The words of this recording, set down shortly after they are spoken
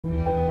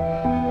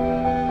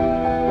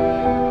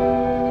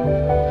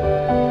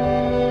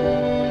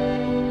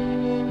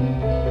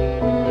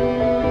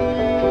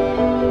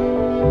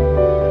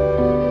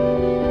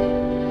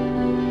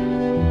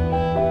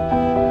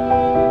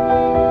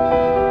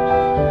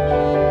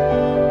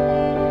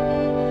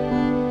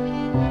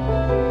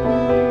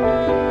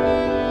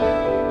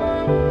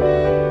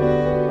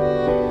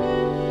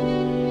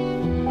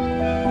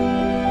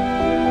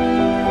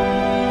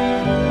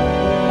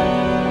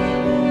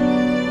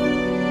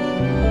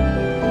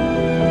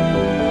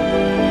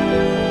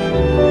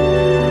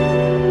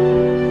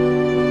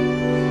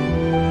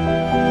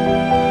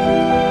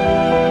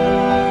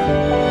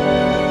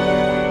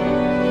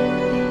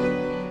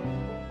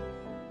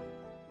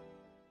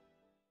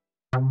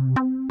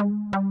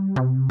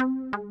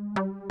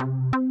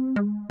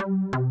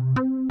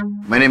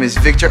My name is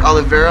Vic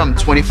Oliveira. I'm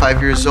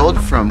 25 years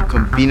old from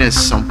Campinas,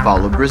 São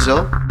Paulo,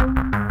 Brazil.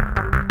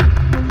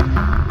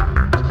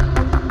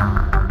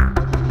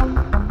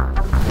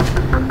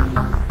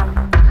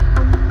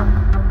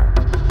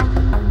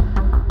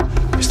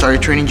 I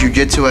started training Jiu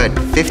Jitsu at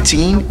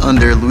 15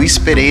 under Luis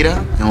Pereira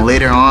and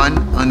later on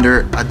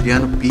under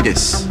Adriano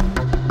Pires.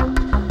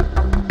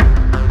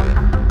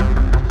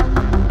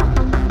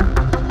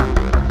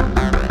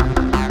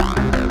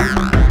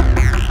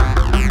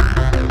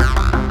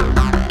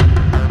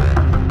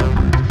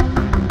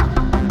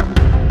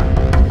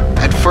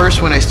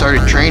 First, when I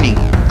started training,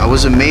 I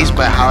was amazed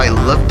by how I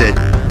loved it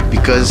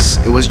because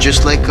it was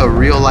just like a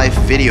real-life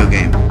video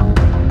game.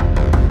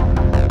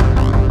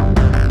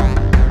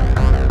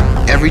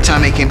 Every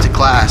time I came to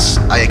class,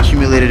 I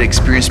accumulated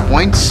experience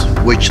points,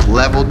 which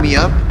leveled me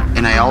up,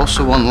 and I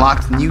also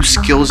unlocked new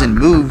skills and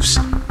moves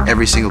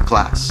every single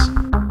class.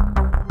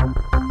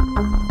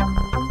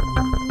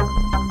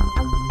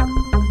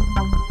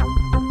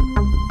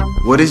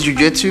 What is Jiu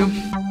Jitsu?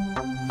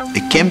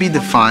 It can be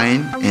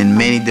defined in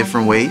many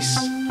different ways,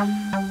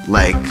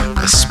 like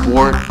a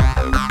sport,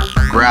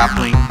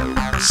 grappling,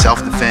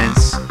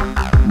 self-defense,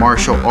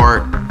 martial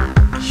art,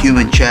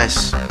 human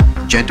chess,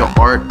 gentle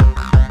art,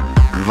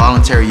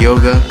 voluntary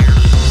yoga,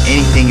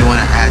 anything you want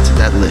to add to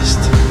that list.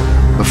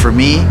 But for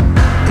me,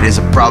 it is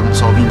a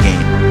problem-solving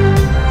game.